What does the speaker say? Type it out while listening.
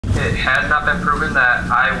it has not been proven that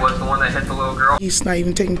I was the one that hit the little girl. He's not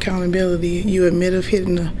even taking accountability. You admit of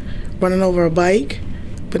running over a bike,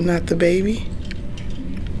 but not the baby.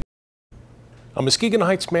 A Muskegon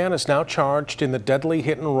Heights man is now charged in the deadly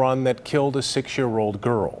hit and run that killed a 6-year-old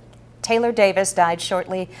girl. Taylor Davis died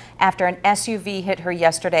shortly after an SUV hit her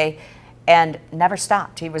yesterday and never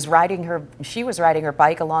stopped. She was riding her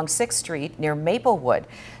bike along 6th Street near Maplewood.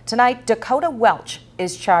 Tonight, Dakota Welch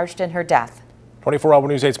is charged in her death. 24-hour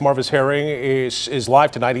News 8's Marvis Herring is live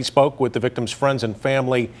tonight. He spoke with the victim's friends and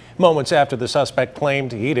family moments after the suspect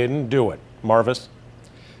claimed he didn't do it. Marvis.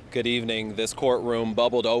 Good evening. This courtroom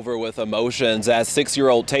bubbled over with emotions as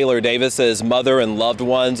 6-year-old Taylor Davis's mother and loved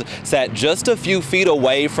ones sat just a few feet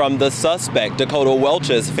away from the suspect, Dakota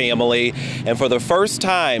Welch's family. And for the first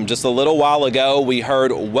time, just a little while ago, we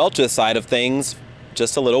heard Welch's side of things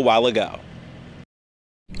just a little while ago.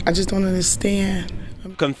 I just don't understand.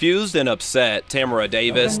 Confused and upset, Tamara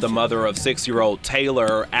Davis, the mother of 6-year-old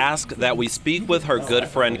Taylor, asked that we speak with her good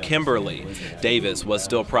friend Kimberly. Davis was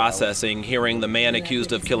still processing hearing the man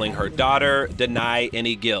accused of killing her daughter deny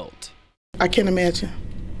any guilt. I can't imagine.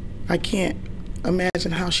 I can't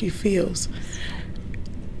imagine how she feels.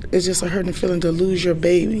 It's just a hurting feeling to lose your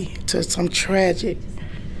baby to some tragic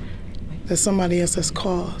that somebody else has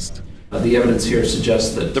caused. The evidence here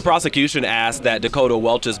suggests that the prosecution asked that Dakota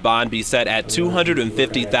Welch's bond be set at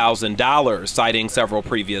 $250,000, citing several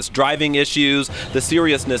previous driving issues, the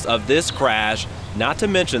seriousness of this crash, not to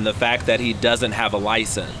mention the fact that he doesn't have a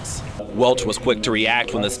license. Welch was quick to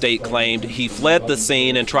react when the state claimed he fled the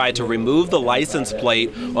scene and tried to remove the license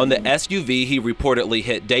plate on the SUV he reportedly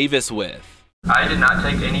hit Davis with. I did not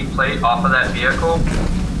take any plate off of that vehicle.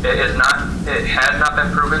 It has not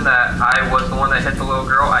been proven that I was the one that hit the little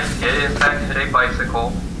girl. I did in fact hit a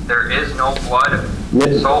bicycle. There is no blood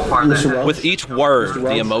so far. With each word,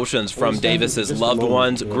 the emotions from Davis's loved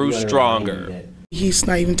ones grew stronger. He's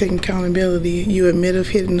not even taking accountability. You admit of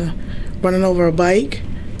running over a bike,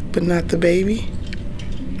 but not the baby.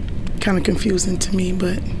 Kind of confusing to me,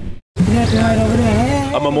 but.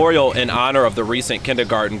 A memorial in honor of the recent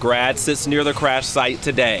kindergarten grad sits near the crash site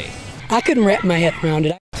today. I couldn't wrap my head around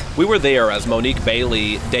it. We were there as Monique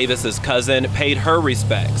Bailey, Davis's cousin, paid her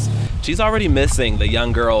respects. She's already missing the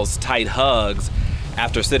young girl's tight hugs.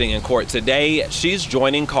 After sitting in court today, she's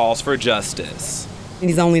joining calls for justice.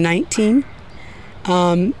 He's only 19.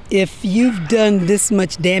 If you've done this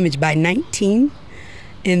much damage by 19,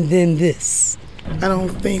 and then this. I don't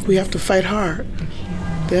think we have to fight hard.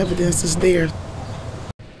 The evidence is there.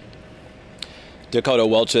 Dakota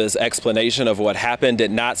Welch's explanation of what happened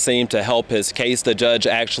did not seem to help his case. The judge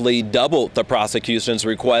actually doubled the prosecution's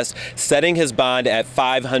request, setting his bond at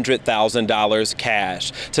 $500,000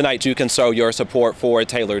 cash. Tonight, you can show your support for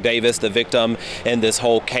Taylor Davis, the victim in this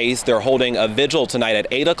whole case. They're holding a vigil tonight at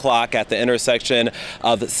 8 o'clock at the intersection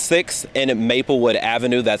of 6th and Maplewood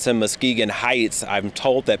Avenue. That's in Muskegon Heights. I'm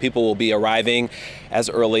told that people will be arriving as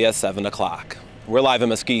early as 7 o'clock. We're live in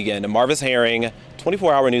Muskegon. Marvis Herring,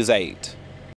 24-hour News 8.